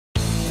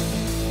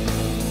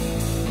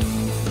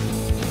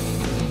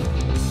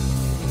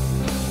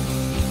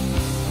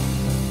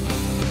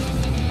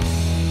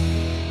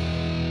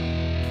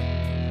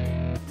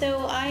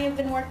have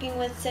been working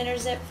with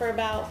CenterZip for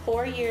about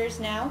 4 years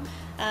now.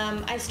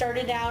 I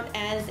started out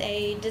as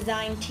a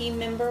design team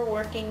member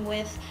working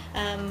with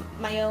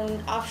my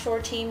own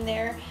offshore team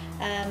there.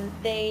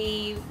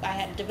 I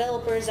had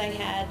developers, I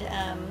had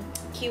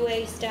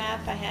QA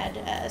staff, I had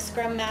a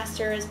Scrum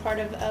Master as part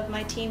of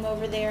my team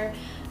over there,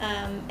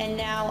 and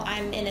now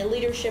I'm in a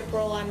leadership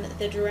role. I'm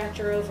the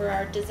director over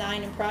our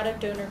design and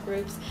product owner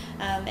groups,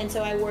 and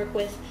so I work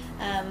with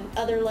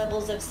other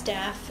levels of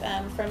staff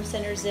from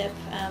CenterZip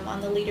on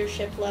the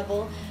leadership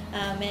level,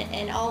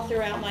 and all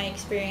throughout my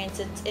experience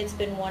it's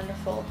been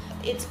wonderful.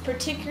 It's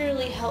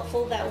particularly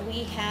helpful that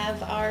we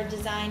have our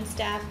design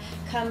staff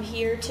come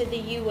here to the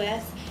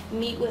U.S.,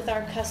 meet with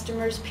our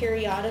customers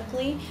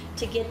periodically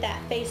to get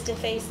that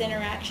face-to-face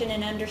interaction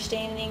and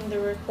understanding the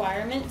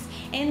requirements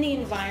and the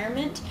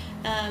environment,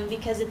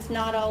 because it's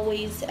not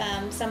always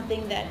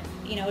something that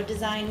a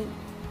design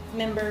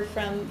member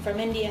from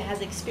India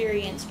has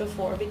experienced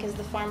before, because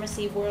the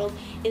pharmacy world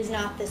is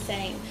not the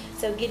same.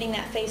 So getting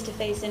that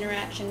face-to-face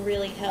interaction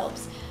really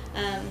helps.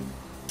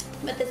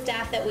 But the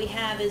staff that we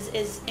have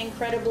is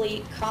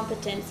incredibly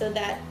competent, so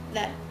that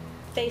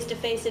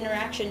face-to-face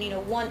interaction,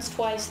 once,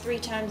 twice, 3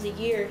 times a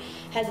year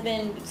has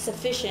been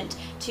sufficient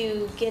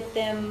to get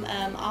them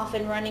off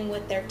and running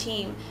with their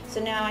team.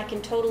 So now I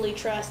can totally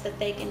trust that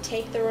they can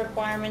take the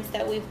requirements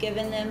that we've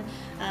given them,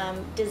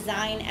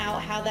 design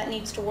out how that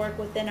needs to work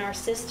within our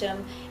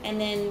system, and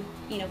then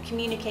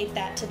communicate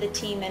that to the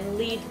team and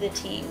lead the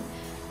team.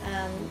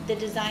 The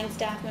design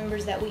staff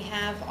members that we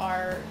have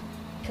are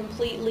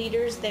complete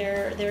leaders.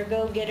 They're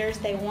go-getters.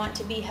 They want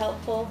to be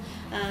helpful.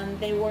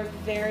 They work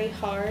very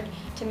hard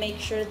to make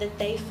sure that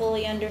they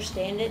fully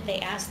understand it. They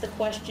ask the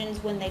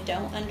questions when they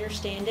don't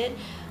understand it,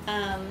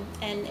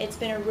 and it's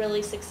been a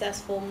really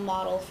successful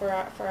model for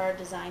our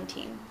design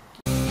team.